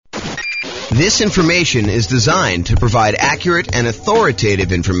This information is designed to provide accurate and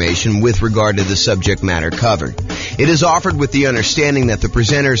authoritative information with regard to the subject matter covered. It is offered with the understanding that the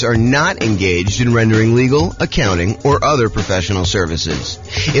presenters are not engaged in rendering legal, accounting, or other professional services.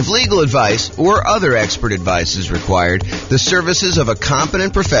 If legal advice or other expert advice is required, the services of a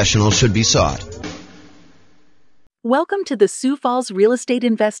competent professional should be sought. Welcome to the Sioux Falls Real Estate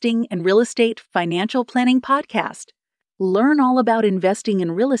Investing and Real Estate Financial Planning Podcast. Learn all about investing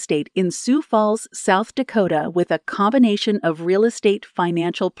in real estate in Sioux Falls, South Dakota with a combination of real estate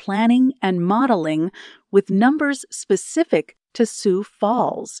financial planning and modeling with numbers specific to Sioux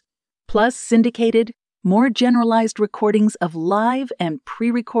Falls, plus syndicated, more generalized recordings of live and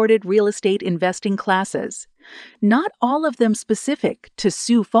pre-recorded real estate investing classes, not all of them specific to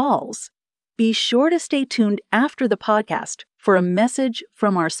Sioux Falls. Be sure to stay tuned after the podcast for a message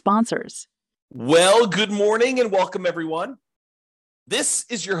from our sponsors. Well, good morning and welcome, everyone. This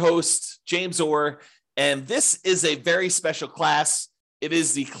is your host, James Orr, and this is a very special class. It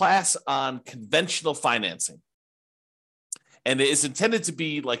is the class on conventional financing. And it is intended to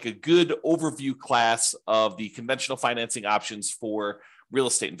be like a good overview class of the conventional financing options for real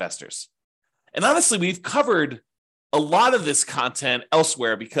estate investors. And honestly, we've covered a lot of this content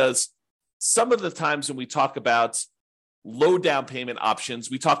elsewhere because some of the times when we talk about low down payment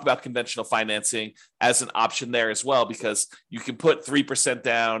options, we talk about conventional financing as an option there as well, because you can put 3%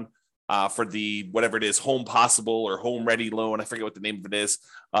 down for the, whatever it is, Home Possible or Home Ready loan. I forget what the name of it is,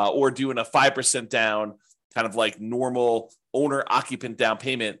 or doing a 5% down, kind of like normal owner occupant down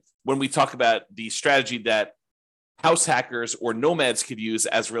payment when we talk about the strategy that house hackers or nomads could use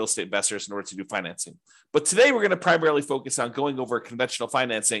as real estate investors in order to do financing. But today we're going to primarily focus on going over conventional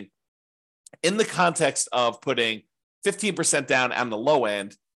financing in the context of putting 15% down on the low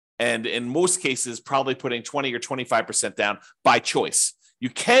end, and in most cases, probably putting 20 or 25% down by choice.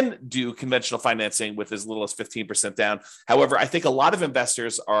 You can do conventional financing with as little as 15% down. However, I think a lot of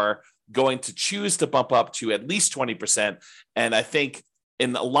investors are going to choose to bump up to at least 20%. And I think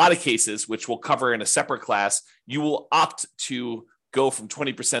in a lot of cases, which we'll cover in a separate class, you will opt to go from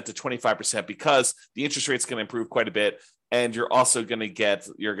 20% to 25% because the interest rate is going to improve quite a bit. And you're also going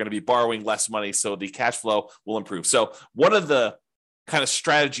to be borrowing less money, so the cash flow will improve. So one of the kind of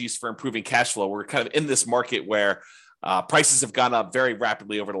strategies for improving cash flow, we're kind of in this market where prices have gone up very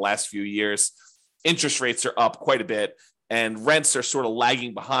rapidly over the last few years. Interest rates are up quite a bit, and rents are sort of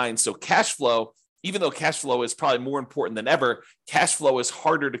lagging behind. So cash flow, even though cash flow is probably more important than ever, cash flow is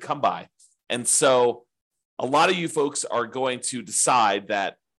harder to come by. And so a lot of you folks are going to decide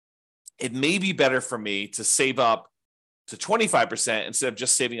that it may be better for me to save up to 25% instead of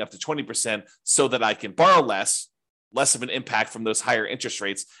just saving up to 20% so that I can borrow less of an impact from those higher interest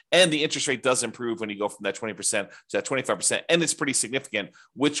rates. And the interest rate does improve when you go from that 20% to that 25%. And it's pretty significant,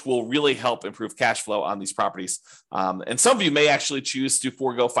 which will really help improve cash flow on these properties. And some of you may actually choose to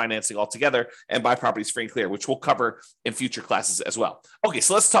forego financing altogether and buy properties free and clear, which we'll cover in future classes as well. Okay,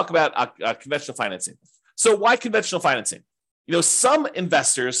 so let's talk about conventional financing. So why conventional financing? Some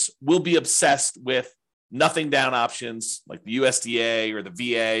investors will be obsessed with nothing down options like the USDA or the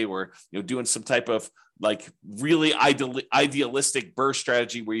VA, or doing some type of like really idealistic BRRRR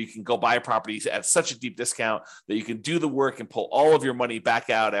strategy where you can go buy a property at such a deep discount that you can do the work and pull all of your money back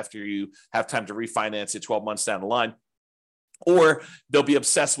out after you have time to refinance it 12 months down the line. Or they'll be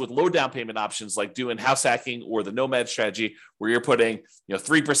obsessed with low down payment options like doing house hacking or the nomad strategy, where you're putting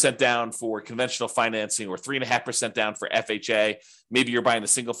 3% down for conventional financing or 3.5% down for FHA. Maybe you're buying a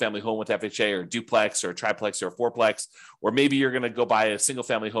single family home with FHA or a duplex or a triplex or a fourplex, or maybe you're going to go buy a single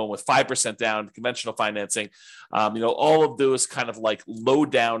family home with 5% down conventional financing. All of those kind of like low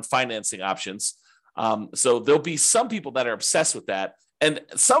down financing options. So there'll be some people that are obsessed with that. And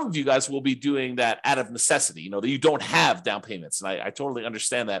some of you guys will be doing that out of necessity, that you don't have down payments. And I totally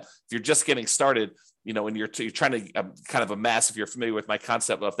understand that. If you're just getting started, and you're trying to kind of amass, if you're familiar with my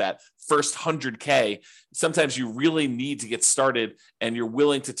concept of that first 100K, sometimes you really need to get started and you're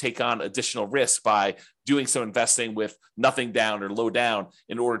willing to take on additional risk by doing some investing with nothing down or low down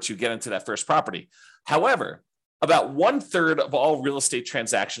in order to get into that first property. However, about 1/3 of all real estate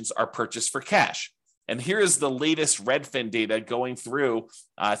transactions are purchased for cash. And here is the latest Redfin data going through,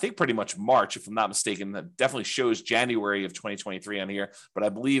 I think pretty much March, if I'm not mistaken. That definitely shows January of 2023 on here, but I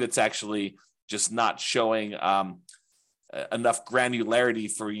believe it's actually just not showing enough granularity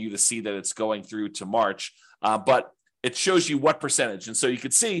for you to see that it's going through to March. But it shows you what percentage. And so you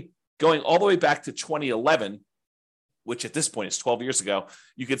could see going all the way back to 2011, which at this point is 12 years ago,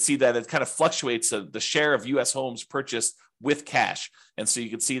 you could see that it kind of fluctuates. The share of U.S. homes purchased with cash. And so you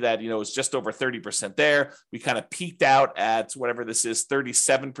can see that, it's just over 30% there. We kind of peaked out at whatever this is,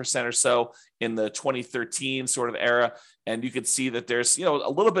 37% or so in the 2013 sort of era. And you can see that there's, a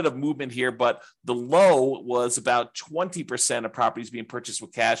little bit of movement here, but the low was about 20% of properties being purchased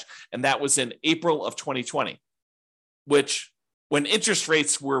with cash. And that was in April of 2020, which when interest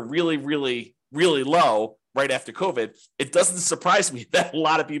rates were really, really, really low, right after COVID, it doesn't surprise me that a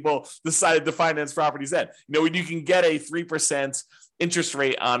lot of people decided to finance properties then. When you can get a 3% interest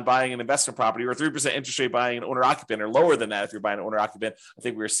rate on buying an investment property or 3% interest rate buying an owner-occupant or lower than that if you're buying an owner-occupant, I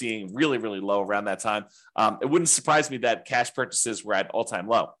think we were seeing really, really low around that time. It wouldn't surprise me that cash purchases were at all-time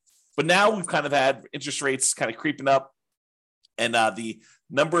low. But now we've kind of had interest rates kind of creeping up, and the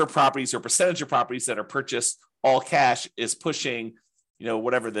number of properties or percentage of properties that are purchased all cash is pushing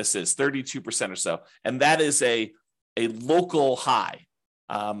whatever this is, 32% or so. And that is a local high.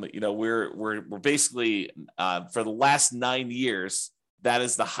 We're basically, for the last 9 years, that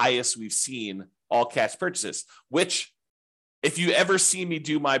is the highest we've seen all cash purchases, which if you ever see me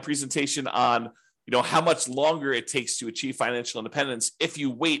do my presentation on how much longer it takes to achieve financial independence if you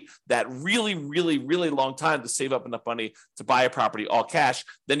wait that really, really, really long time to save up enough money to buy a property all cash,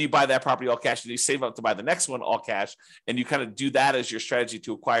 then you buy that property all cash and you save up to buy the next one all cash, and you kind of do that as your strategy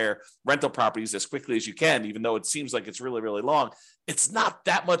to acquire rental properties as quickly as you can, even though it seems like it's really, really long. It's not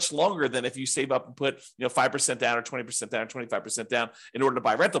that much longer than if you save up and put 5% down or 20% down or 25% down in order to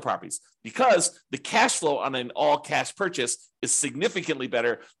buy rental properties, because the cash flow on an all cash purchase is significantly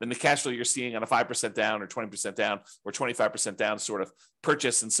better than the cash flow you're seeing on a 5% down or 20% down or 25% down sort of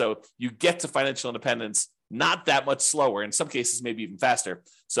purchase. And so you get to financial independence not that much slower, in some cases, maybe even faster.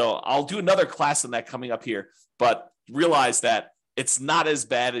 So I'll do another class on that coming up here, but realize that it's not as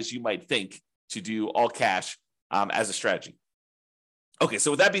bad as you might think to do all cash as a strategy. Okay,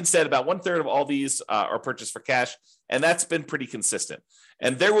 so with that being said, about 1/3 of all these are purchased for cash, and that's been pretty consistent.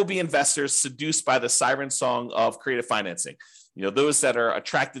 And there will be investors seduced by the siren song of creative financing. Those that are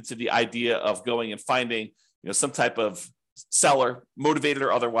attracted to the idea of going and finding, some type of seller, motivated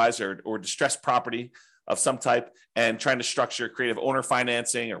or otherwise, or distressed property of some type, and trying to structure creative owner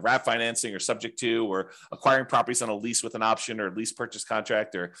financing or wrap financing or subject to, or acquiring properties on a lease with an option or lease purchase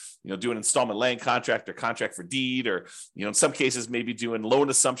contract, or do an installment land contract or contract for deed, or in some cases maybe doing loan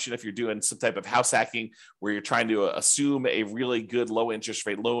assumption if you're doing some type of house hacking where you're trying to assume a really good low interest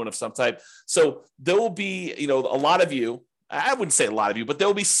rate loan of some type. So there will be a lot of you, I wouldn't say a lot of you, but there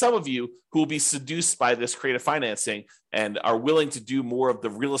will be some of you who will be seduced by this creative financing and are willing to do more of the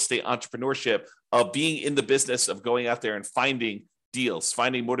real estate entrepreneurship of being in the business of going out there and finding deals,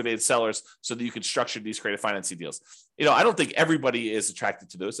 finding motivated sellers so that you can structure these creative financing deals. I don't think everybody is attracted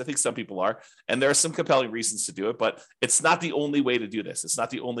to those. I think some people are, and there are some compelling reasons to do it, but it's not the only way to do this. It's not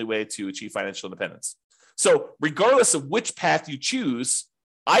the only way to achieve financial independence. So regardless of which path you choose,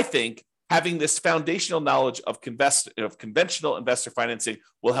 I think having this foundational knowledge of conventional investor financing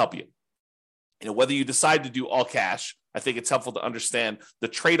will help you. Whether you decide to do all cash, I think it's helpful to understand the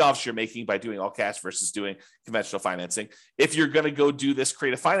trade-offs you're making by doing all cash versus doing conventional financing. If you're going to go do this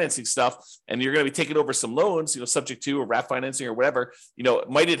creative financing stuff and you're going to be taking over some loans, subject to or wrap financing or whatever,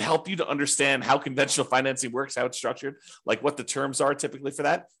 might it help you to understand how conventional financing works, how it's structured, like what the terms are typically for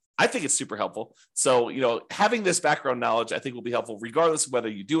that? I think it's super helpful. So, having this background knowledge, I think will be helpful regardless of whether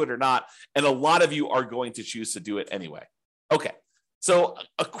you do it or not. And a lot of you are going to choose to do it anyway. Okay. So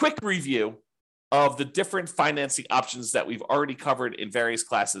a quick review of the different financing options that we've already covered in various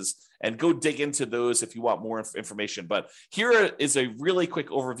classes, and go dig into those if you want more information. But here is a really quick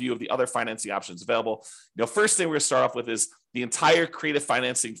overview of the other financing options available. First thing we're going to start off with is the entire creative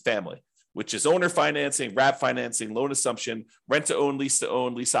financing family, which is owner financing, wrap financing, loan assumption, rent to own, lease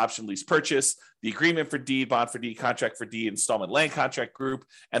option, lease purchase, the agreement for deed, bond for deed, contract for deed, installment land contract group,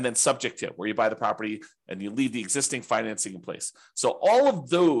 and then subject to, where you buy the property and you leave the existing financing in place. So all of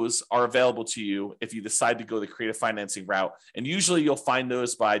those are available to you if you decide to go the creative financing route. And usually you'll find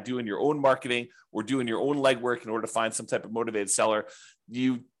those by doing your own marketing or doing your own legwork in order to find some type of motivated seller.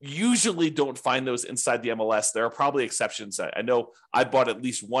 You usually don't find those inside the MLS. There are probably exceptions. I know I bought at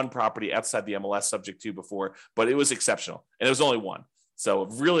least one property outside the MLS subject to before, but it was exceptional. And it was only one. So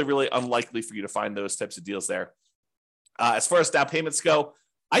really, really unlikely for you to find those types of deals there. As far as down payments go,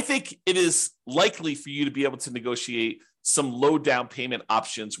 I think it is likely for you to be able to negotiate some low down payment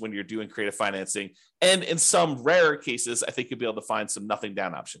options when you're doing creative financing. And in some rare cases, I think you'll be able to find some nothing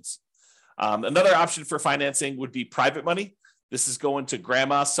down options. Another option for financing would be private money. This is going to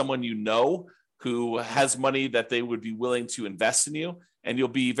grandma, someone who has money that they would be willing to invest in you. And you'll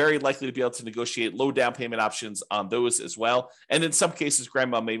be very likely to be able to negotiate low down payment options on those as well. And in some cases,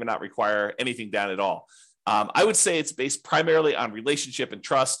 grandma may not require anything down at all. I would say it's based primarily on relationship and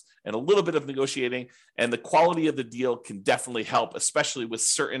trust and a little bit of negotiating, and the quality of the deal can definitely help, especially with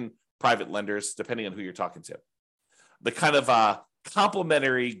certain private lenders, depending on who you're talking to. The kind of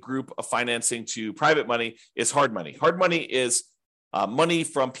complementary group of financing to private money is hard money. Hard money is money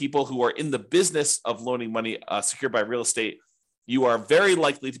from people who are in the business of loaning money secured by real estate. You are very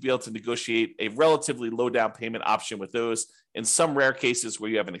likely to be able to negotiate a relatively low down payment option with those. In some rare cases where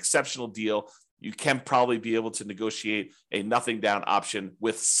you have an exceptional deal, you can probably be able to negotiate a nothing down option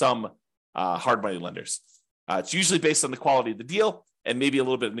with some hard money lenders. It's usually based on the quality of the deal and maybe a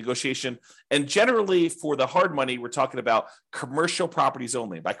little bit of negotiation. And generally for the hard money, we're talking about commercial properties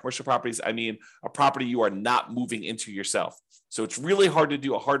only. By commercial properties, I mean a property you are not moving into yourself. So it's really hard to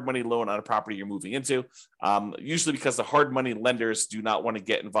do a hard money loan on a property you're moving into, usually because the hard money lenders do not want to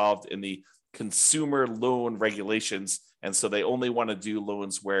get involved in the consumer loan regulations. And so they only want to do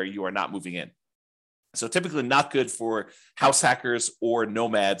loans where you are not moving in. So typically not good for house hackers or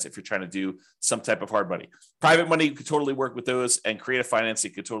nomads if you're trying to do some type of hard money. Private money could totally work with those, and creative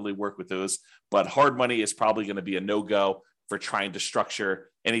financing could totally work with those. But hard money is probably going to be a no-go for trying to structure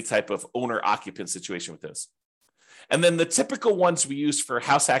any type of owner-occupant situation with those. And then the typical ones we use for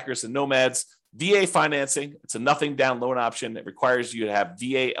house hackers and nomads, VA financing. It's a nothing down loan option. It requires you to have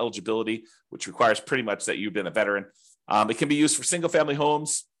VA eligibility, which requires pretty much that you've been a veteran. It can be used for single-family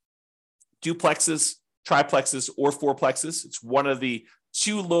homes, duplexes, triplexes, or fourplexes. It's one of the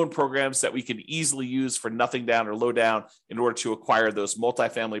 2 loan programs that we can easily use for nothing down or low down in order to acquire those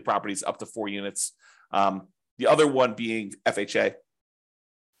multifamily properties up to 4 units. The other one being FHA.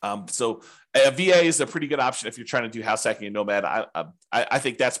 So a VA is a pretty good option if you're trying to do house hacking and nomad. I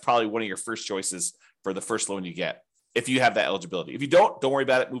think that's probably one of your first choices for the first loan you get, if you have that eligibility. If you don't worry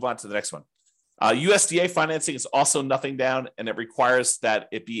about it. Move on to the next one. USDA financing is also nothing down, and it requires that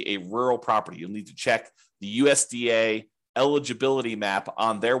it be a rural property. You'll need to check the USDA eligibility map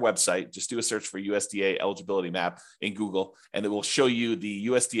on their website. Just do a search for USDA eligibility map in Google, and it will show you the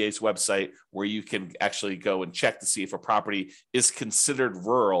USDA's website where you can actually go and check to see if a property is considered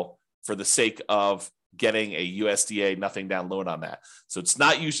rural for the sake of getting a USDA nothing down loan on that. So it's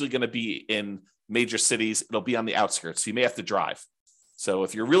not usually going to be in major cities. It'll be on the outskirts. So you may have to drive. So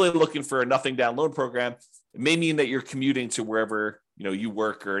if you're really looking for a nothing down loan program, it may mean that you're commuting to wherever you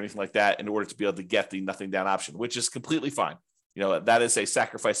work or anything like that in order to be able to get the nothing down option, which is completely fine. That is a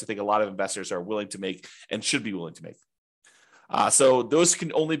sacrifice I think a lot of investors are willing to make and should be willing to make. So those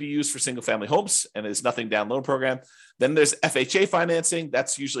can only be used for single family homes and is nothing down loan program. Then there's FHA financing.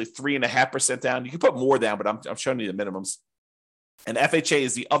 That's usually 3.5% down. You can put more down, but I'm showing you the minimums. And FHA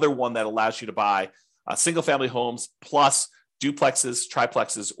is the other one that allows you to buy single family homes plus duplexes,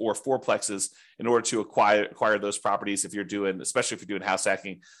 triplexes, or fourplexes in order to acquire those properties. Especially if you're doing house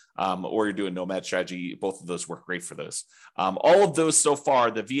hacking or you're doing nomad strategy, both of those work great for those. All of those so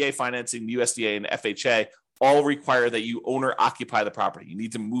far, the VA financing, USDA, and FHA, all require that you owner occupy the property. You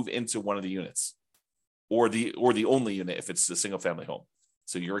need to move into one of the units, or the only unit if it's a single family home.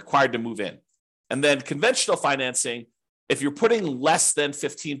 So you're required to move in. And then conventional financing, if you're putting less than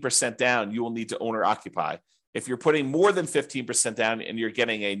 15% down, you will need to owner occupy. If you're putting more than 15% down and you're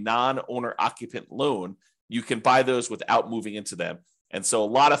getting a non-owner occupant loan, you can buy those without moving into them. And so a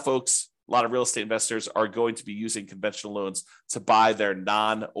lot of real estate investors are going to be using conventional loans to buy their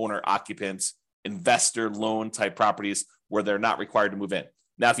non-owner occupants investor loan type properties where they're not required to move in.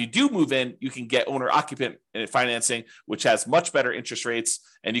 Now, if you do move in, you can get owner occupant financing, which has much better interest rates,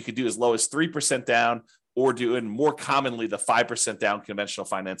 and you can do as low as 3% down or doing more commonly the 5% down conventional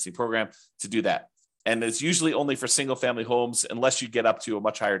financing program to do that. And it's usually only for single family homes unless you get up to a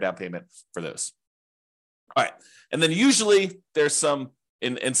much higher down payment for those. All right. And then usually there's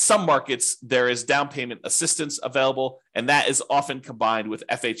in some markets, there is down payment assistance available, and that is often combined with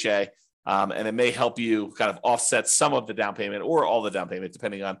FHA. And it may help you kind of offset some of the down payment or all the down payment,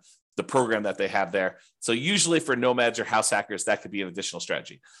 depending on the program that they have there. So usually for nomads or house hackers, that could be an additional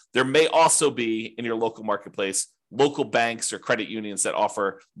strategy. There may also be in your local marketplace, local banks or credit unions that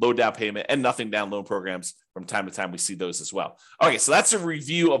offer low down payment and nothing down loan programs. From time to time, we see those as well. Okay, so that's a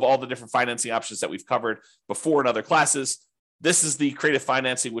review of all the different financing options that we've covered before in other classes. This is the creative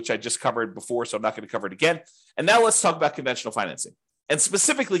financing, which I just covered before, so I'm not going to cover it again. And now let's talk about conventional financing, and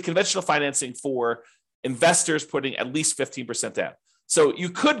specifically conventional financing for investors putting at least 15% down. So you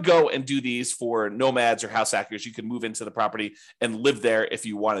could go and do these for nomads or house hackers. You could move into the property and live there if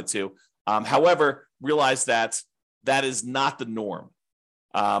you wanted to. However, realize that is not the norm.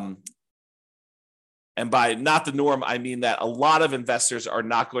 And by not the norm, I mean that a lot of investors are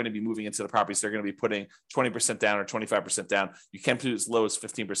not going to be moving into the properties. They're going to be putting 20% down or 25% down. You can put as low as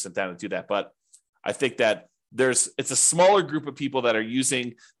 15% down and do that. But I think that it's a smaller group of people that are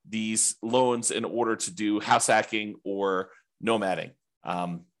using these loans in order to do house hacking or nomading.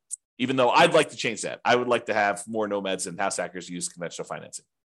 Even though I'd like to change that. I would like to have more nomads and house hackers use conventional financing.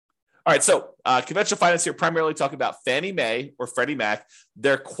 All right, so conventional finance here, primarily talking about Fannie Mae or Freddie Mac.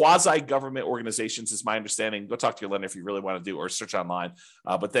 They're quasi-government organizations, is my understanding. Go talk to your lender if you really want to do, or search online.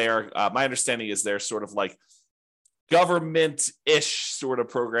 But they are, my understanding is they're sort of like government-ish sort of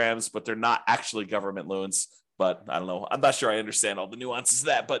programs, but they're not actually government loans. But I don't know. I'm not sure I understand all the nuances of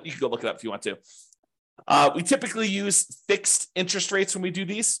that, but you can go look it up if you want to. We typically use fixed interest rates when we do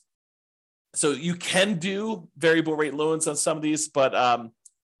these. So you can do variable rate loans on some of these, but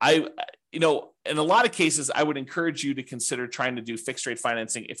in a lot of cases, I would encourage you to consider trying to do fixed rate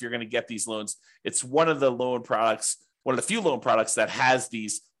financing if you're going to get these loans. It's one of the few loan products that has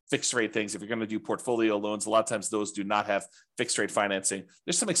these fixed rate things. If you're going to do portfolio loans, a lot of times those do not have fixed rate financing.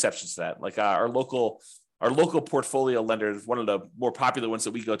 There's some exceptions to that. Like our local portfolio lender, one of the more popular ones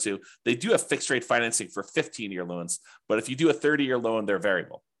that we go to, they do have fixed rate financing for 15-year loans. But if you do a 30-year loan, they're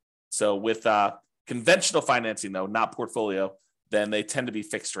variable. So with conventional financing, though, not portfolio, then they tend to be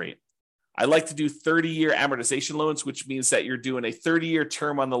fixed rate. I like to do 30-year amortization loans, which means that you're doing a 30-year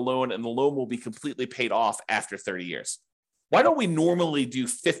term on the loan and the loan will be completely paid off after 30 years. Why don't we normally do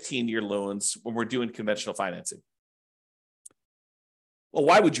 15-year loans when we're doing conventional financing? Well,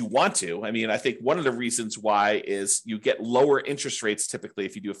 why would you want to? I mean, I think one of the reasons why is you get lower interest rates typically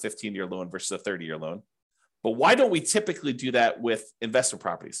if you do a 15-year loan versus a 30-year loan. But why don't we typically do that with investment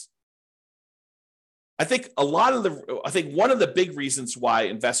properties? I think one of the big reasons why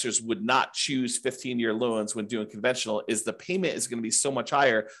investors would not choose 15-year loans when doing conventional is the payment is going to be so much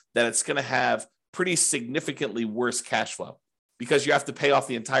higher that it's going to have pretty significantly worse cash flow because you have to pay off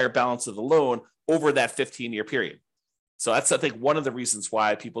the entire balance of the loan over that 15-year period. So that's, I think, one of the reasons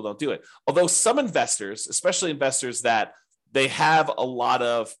why people don't do it. Although some investors, especially investors that they have a lot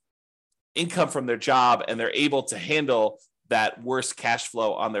of income from their job and they're able to handle that worse cash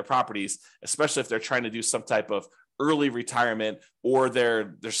flow on their properties, especially if they're trying to do some type of early retirement or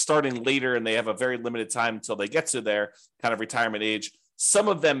they're starting later and they have a very limited time until they get to their kind of retirement age. Some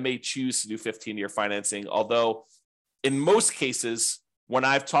of them may choose to do 15-year financing, although in most cases, when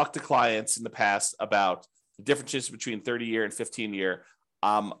I've talked to clients in the past about the differences between 30-year and 15-year,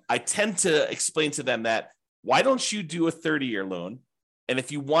 I tend to explain to them that why don't you do a 30-year loan? And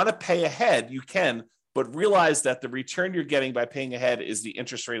if you want to pay ahead, you can, but realize that the return you're getting by paying ahead is the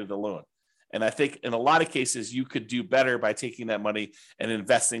interest rate of the loan. And I think in a lot of cases, you could do better by taking that money and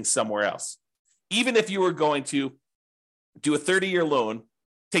investing somewhere else. Even if you were going to do a 30-year loan,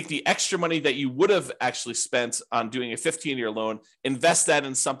 take the extra money that you would have actually spent on doing a 15-year loan, invest that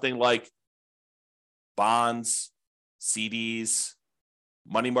in something like bonds, CDs,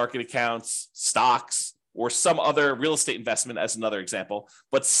 money market accounts, stocks, or some other real estate investment as another example,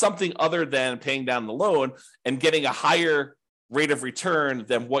 but something other than paying down the loan and getting a higher rate of return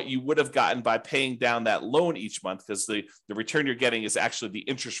than what you would have gotten by paying down that loan each month, because the return you're getting is actually the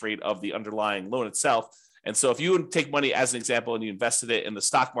interest rate of the underlying loan itself. And so if you take money as an example and you invested it in the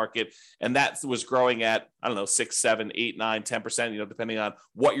stock market and that was growing at, 6, 7, 8, 9, 10%, depending on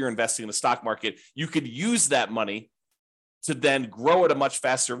what you're investing in the stock market, you could use that money to then grow at a much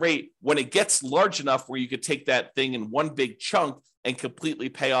faster rate. When it gets large enough where you could take that thing in one big chunk and completely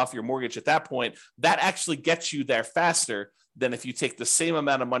pay off your mortgage at that point, that actually gets you there faster than if you take the same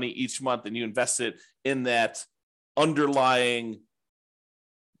amount of money each month and you invest it in that underlying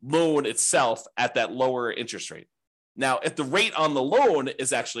loan itself at that lower interest rate. Now, if the rate on the loan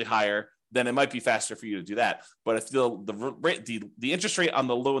is actually higher, then it might be faster for you to do that. But if the interest rate on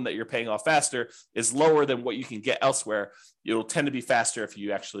the loan that you're paying off faster is lower than what you can get elsewhere, it'll tend to be faster if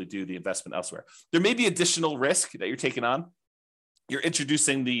you actually do the investment elsewhere. There may be additional risk that you're taking on. You're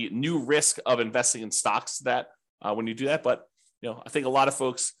introducing the new risk of investing in stocks that when you do that. But I think a lot of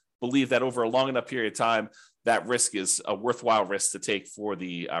folks believe that over a long enough period of time, that risk is a worthwhile risk to take for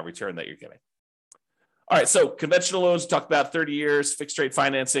the return that you're getting. All right, so conventional loans, we talked about 30 years, fixed rate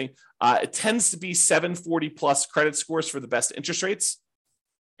financing. It tends to be 740 plus credit scores for the best interest rates.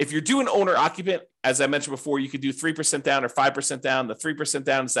 If you're doing owner occupant, as I mentioned before, you could do 3% down or 5% down. The 3%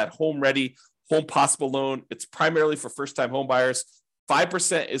 down is that home ready, home possible loan. It's primarily for first time home buyers.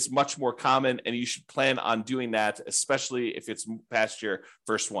 5% is much more common, and you should plan on doing that, especially if it's past your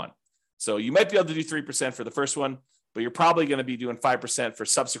first one. So you might be able to do 3% for the first one, but you're probably going to be doing 5% for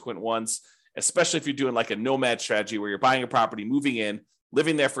subsequent ones, especially if you're doing like a nomad strategy where you're buying a property, moving in,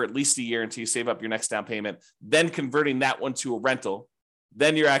 living there for at least a year until you save up your next down payment, then converting that one to a rental.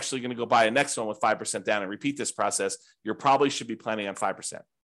 Then you're actually going to go buy a next one with 5% down and repeat this process. You probably should be planning on 5%.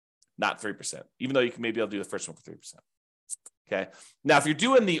 not 3%, even though you can maybe be able to do the first one for 3%. Okay. Now, if you're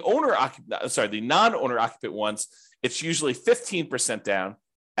doing the non-owner occupant ones, it's usually 15% down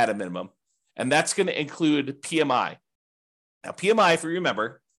at a minimum. And that's going to include PMI. Now, PMI, if you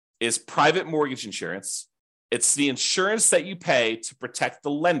remember, is private mortgage insurance. It's the insurance that you pay to protect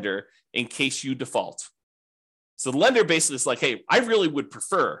the lender in case you default. So the lender basically is like, hey, I really would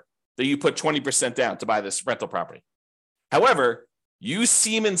prefer that you put 20% down to buy this rental property. However, you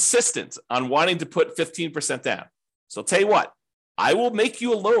seem insistent on wanting to put 15% down. So I'll tell you what, I will make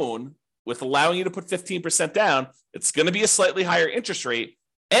you a loan with allowing you to put 15% down. It's going to be a slightly higher interest rate.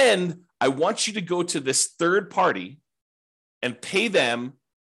 And I want you to go to this third party and pay them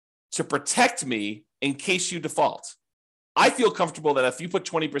to protect me in case you default. I feel comfortable that if you put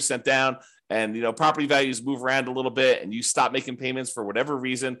 20% down and property values move around a little bit and you stop making payments for whatever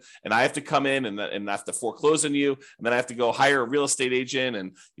reason, and I have to come in and I have to foreclose on you, and then I have to go hire a real estate agent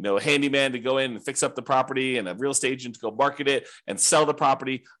and a handyman to go in and fix up the property and a real estate agent to go market it and sell the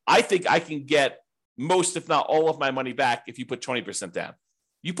property, I think I can get most, if not all of my money back if you put 20% down.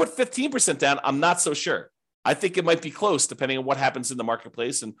 You put 15% down, I'm not so sure. I think it might be close depending on what happens in the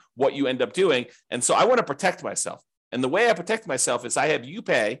marketplace and what you end up doing. And so I want to protect myself. And the way I protect myself is I have you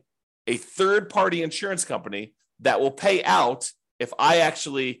pay a third-party insurance company that will pay out if I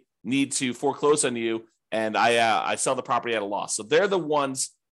actually need to foreclose on you and I sell the property at a loss. So they're the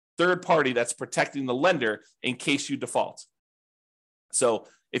ones, third party, that's protecting the lender in case you default. So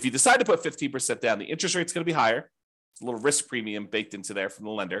if you decide to put 15% down, the interest rate's going to be higher. It's a little risk premium baked into there from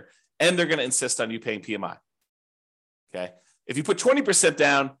the lender, and they're going to insist on you paying PMI. Okay. If you put 20%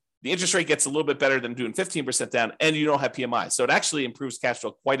 down, the interest rate gets a little bit better than doing 15% down, and you don't have PMI. So it actually improves cash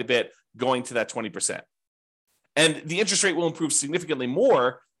flow quite a bit going to that 20%. And the interest rate will improve significantly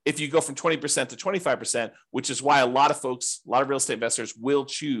more if you go from 20% to 25%, which is why a lot of real estate investors will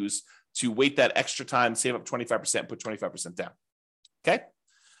choose to wait that extra time, save up 25%, and put 25% down. Okay.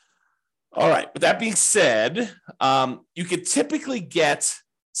 All right. With that being said, you could typically get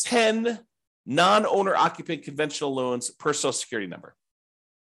 10 non-owner occupant conventional loans per Social Security number.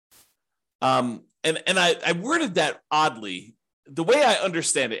 And I worded that oddly. The way I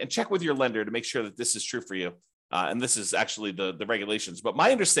understand it, and check with your lender to make sure that this is true for you. And this is actually the regulations. But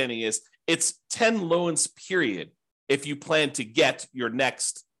my understanding is it's 10 loans, period, if you plan to get your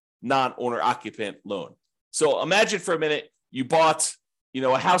next non-owner occupant loan. So imagine for a minute, you bought,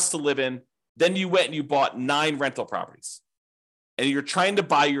 a house to live in, then you went and you bought 9 rental properties, and you're trying to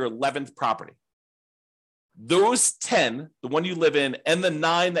buy your 11th property. Those 10, the one you live in, and the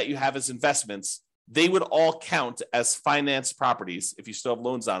 9 that you have as investments, they would all count as financed properties if you still have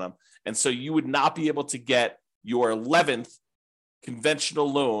loans on them. And so you would not be able to get your 11th conventional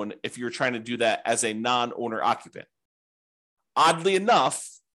loan if you're trying to do that as a non-owner occupant. Oddly enough,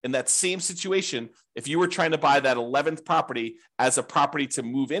 in that same situation, if you were trying to buy that 11th property as a property to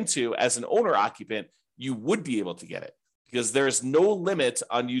move into as an owner occupant, you would be able to get it because there is no limit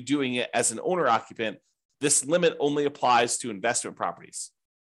on you doing it as an owner occupant. This limit only applies to investment properties.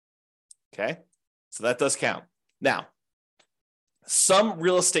 Okay, so that does count. Now, some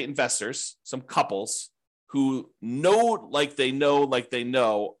real estate investors, some couples who know,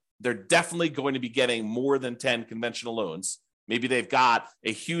 they're definitely going to be getting more than 10 conventional loans. Maybe they've got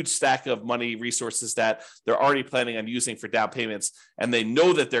a huge stack of money resources that they're already planning on using for down payments, and they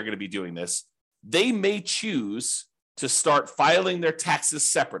know that they're going to be doing this. They may choose to start filing their taxes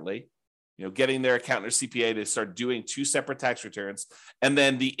separately, getting their accountant or CPA to start doing 2 separate tax returns. And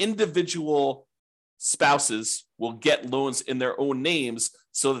then the individual spouses will get loans in their own names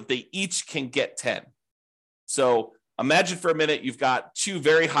so that they each can get 10. So imagine for a minute, you've got 2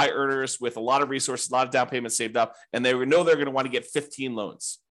 very high earners with a lot of resources, a lot of down payments saved up, and they know they're going to want to get 15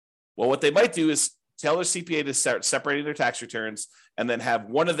 loans. Well, what they might do is tell their CPA to start separating their tax returns and then have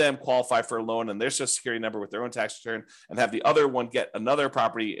one of them qualify for a loan and their Social Security number with their own tax return, and have the other one get another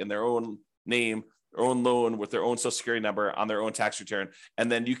property in their own name, their own loan with their own Social Security number on their own tax return.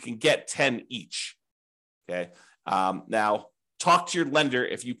 And then you can get 10 each. Okay. Now, talk to your lender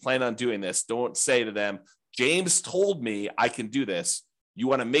if you plan on doing this. Don't say to them, James told me I can do this. You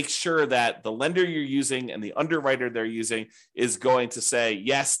want to make sure that the lender you're using and the underwriter they're using is going to say,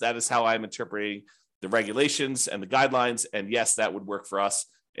 yes, that is how I'm interpreting the regulations and the guidelines. And yes, that would work for us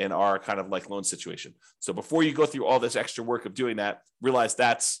in our kind of like loan situation. So before you go through all this extra work of doing that, realize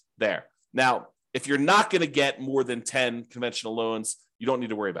that's there. Now, if you're not going to get more than 10 conventional loans, you don't need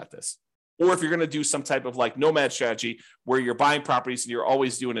to worry about this. Or if you're going to do some type of like nomad strategy where you're buying properties and you're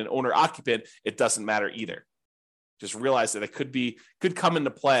always doing an owner occupant, it doesn't matter either. Just realize that it could come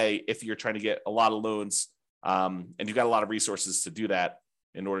into play if you're trying to get a lot of loans and you've got a lot of resources to do that.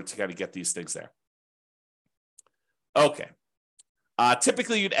 in order to kind of get these things there. Okay.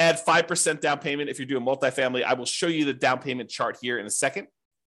 Typically, you'd add 5% down payment if you're doing multifamily. I will show you the down payment chart here in a second.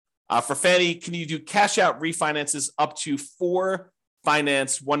 For Fannie, can you do cash out refinances up to 4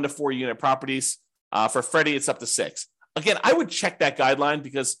 finance 1 to 4 unit properties? For Freddie, it's up to 6. Again, I would check that guideline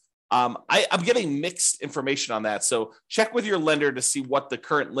because I'm getting mixed information on that. So check with your lender to see what the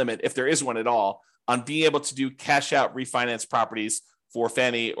current limit, if there is one at all, on being able to do cash out refinance properties for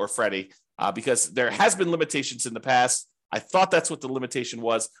Fannie or Freddie, because there has been limitations in the past. I thought that's what the limitation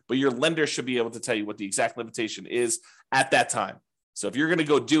was, but your lender should be able to tell you what the exact limitation is at that time. So if you're going to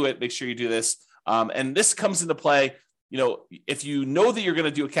go do it, make sure you do this. And this comes into play, if you know that you're going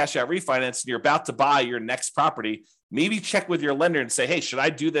to do a cash out refinance and you're about to buy your next property, maybe check with your lender and say, hey, should I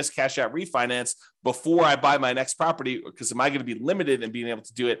do this cash out refinance before I buy my next property? Because am I going to be limited in being able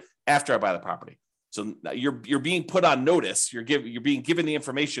to do it after I buy the property? So you're being put on notice. You're being given the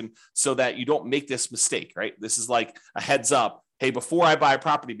information so that you don't make this mistake, right? This is like a heads up. Hey, before I buy a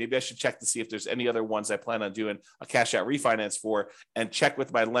property, maybe I should check to see if there's any other ones I plan on doing a cash out refinance for, and check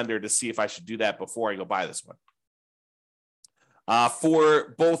with my lender to see if I should do that before I go buy this one.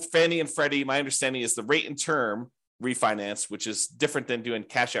 For both Fannie and Freddie, my understanding is the rate and term refinance, which is different than doing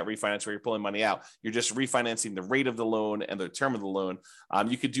cash out refinance where you're pulling money out. You're just refinancing the rate of the loan and the term of the loan.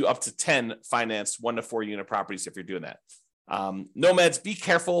 You could do up to 10 financed 1 to 4 unit properties if you're doing that. Nomads, be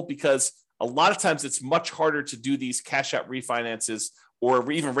careful because a lot of times it's much harder to do these cash out refinances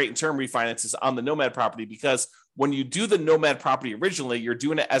or even rate and term refinances on the Nomad property, because when you do the Nomad property originally, you're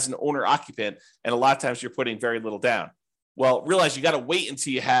doing it as an owner occupant, and a lot of times you're putting very little down. Well, realize you got to wait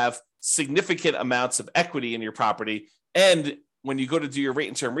until you have significant amounts of equity in your property. And when you go to do your rate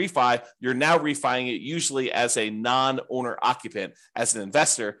and term refi, you're now refining it usually as a non-owner occupant, as an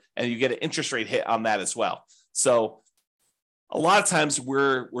investor, and you get an interest rate hit on that as well. So a lot of times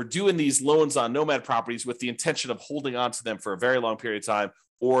we're doing these loans on Nomad properties with the intention of holding on to them for a very long period of time,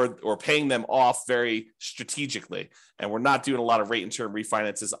 or paying them off very strategically. And we're not doing a lot of rate and term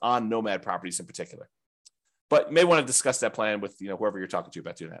refinances on Nomad properties in particular. But you may want to discuss that plan with whoever you're talking to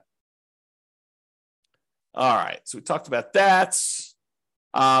about doing that. All right, so we talked about that.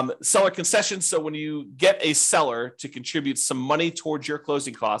 Seller concessions. So when you get a seller to contribute some money towards your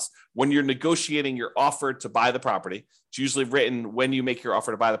closing costs, when you're negotiating your offer to buy the property, it's usually written when you make your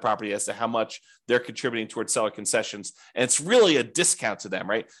offer to buy the property as to how much they're contributing towards seller concessions. And it's really a discount to them,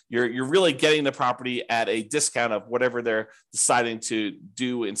 right? You're really getting the property at a discount of whatever they're deciding to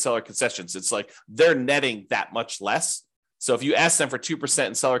do in seller concessions. It's like they're netting that much less. So if you ask them for 2%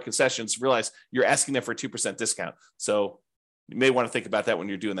 in seller concessions, realize you're asking them for a 2% discount. So you may want to think about that when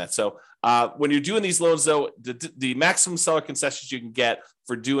you're doing that. So when you're doing these loans, though, the maximum seller concessions you can get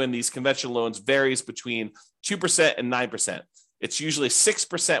for doing these conventional loans varies between 2% and 9%. It's usually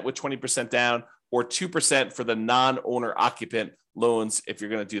 6% with 20% down, or 2% for the non-owner occupant loans if you're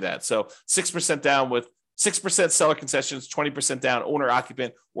going to do that. So 6% down with 6% seller concessions, 20% down owner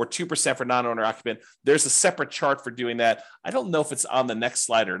occupant, or 2% for non-owner occupant. There's a separate chart for doing that. I don't know if it's on the next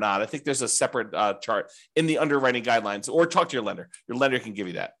slide or not. I think there's a separate chart in the underwriting guidelines, or talk to your lender. Your lender can give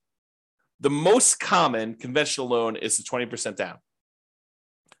you that. The most common conventional loan is the 20% down.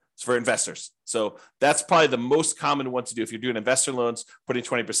 It's for investors. So that's probably the most common one to do. If you're doing investor loans, putting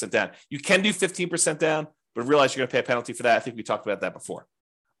 20% down. You can do 15% down, but realize you're going to pay a penalty for that. I think we talked about that before.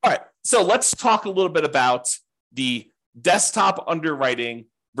 All right, so let's talk a little bit about the desktop underwriting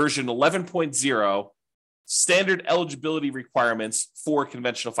version 11.0 standard eligibility requirements for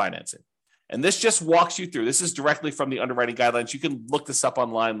conventional financing. And this just walks you through. This is directly from the underwriting guidelines. You can look this up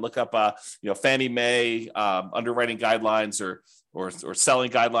online, look up Fannie Mae underwriting guidelines or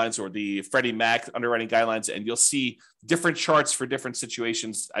selling guidelines, or the Freddie Mac underwriting guidelines, and you'll see different charts for different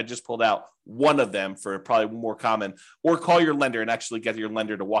situations. I just pulled out one of them for probably more common, or call your lender and actually get your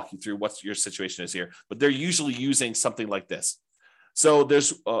lender to walk you through what your situation is here. But they're usually using something like this. So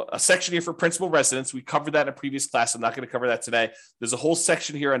there's a section here for principal residence. We covered that in a previous class. I'm not going to cover that today. There's a whole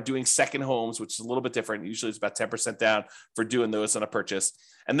section here on doing second homes, which is a little bit different. Usually it's about 10% down for doing those on a purchase.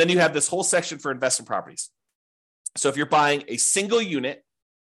 And then you have this whole section for investment properties. So if you're buying a single unit,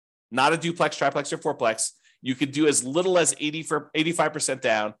 not a duplex, triplex, or fourplex, you could do as little as 85%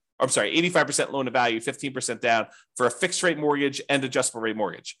 down. 85% loan to value, 15% down for a fixed rate mortgage and adjustable rate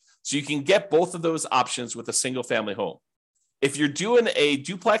mortgage. So you can get both of those options with a single family home. If you're doing a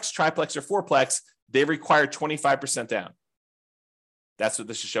duplex, triplex, or fourplex, they require 25% down. That's what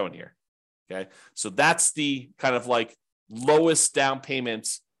this is showing here. Okay. So that's the kind of like lowest down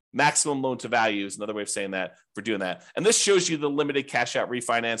payments Maximum loan to value is another way of saying that for doing that. And this shows you the limited cash out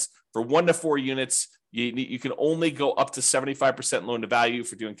refinance for 1 to 4 units. You can only go up to 75% loan to value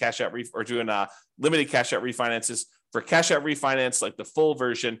for doing cash out or doing limited cash out refinances. For cash out refinance, like the full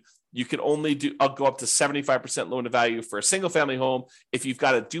version, you can only go up to 75% loan to value for a single family home. If you've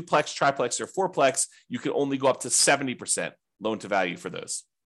got a duplex, triplex, or fourplex, you can only go up to 70% loan to value for those.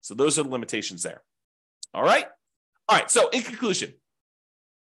 So those are the limitations there. All right. So in conclusion,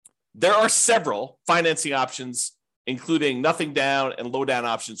 there are several financing options, including nothing down and low down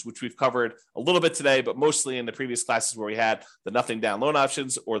options, which we've covered a little bit today, but mostly in the previous classes where we had the nothing down loan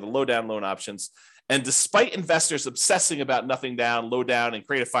options or the low down loan options. And despite investors obsessing about nothing down, low down, and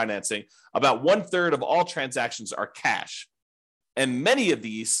creative financing, about 1/3 of all transactions are cash. And many of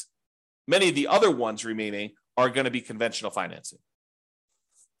the other ones remaining are going to be conventional financing.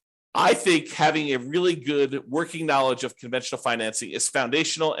 I think having a really good working knowledge of conventional financing is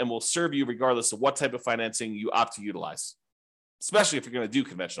foundational and will serve you regardless of what type of financing you opt to utilize, especially if you're going to do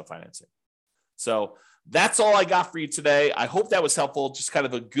conventional financing. So that's all I got for you today. I hope that was helpful. Just kind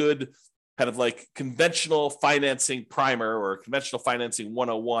of a good kind of like conventional financing primer or conventional financing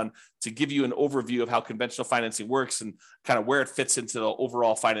 101 to give you an overview of how conventional financing works and kind of where it fits into the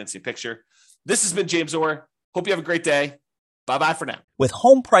overall financing picture. This has been James Orr. Hope you have a great day. Bye-bye for now. With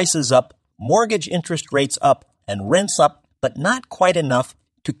home prices up, mortgage interest rates up, and rents up, but not quite enough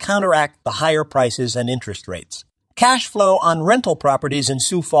to counteract the higher prices and interest rates. Cash flow on rental properties in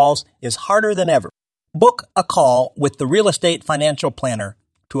Sioux Falls is harder than ever. Book a call with the Real Estate Financial Planner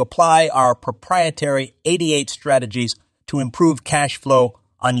to apply our proprietary 88 strategies to improve cash flow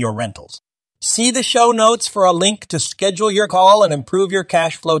on your rentals. See the show notes for a link to schedule your call and improve your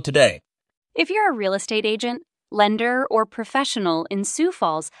cash flow today. If you're a real estate agent, lender, or professional in Sioux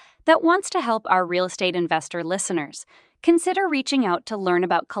Falls that wants to help our real estate investor listeners, consider reaching out to learn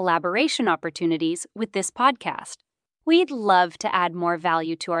about collaboration opportunities with this podcast. We'd love to add more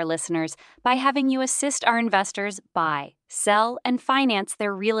value to our listeners by having you assist our investors buy, sell, and finance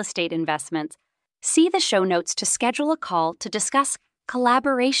their real estate investments. See the show notes to schedule a call to discuss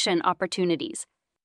collaboration opportunities.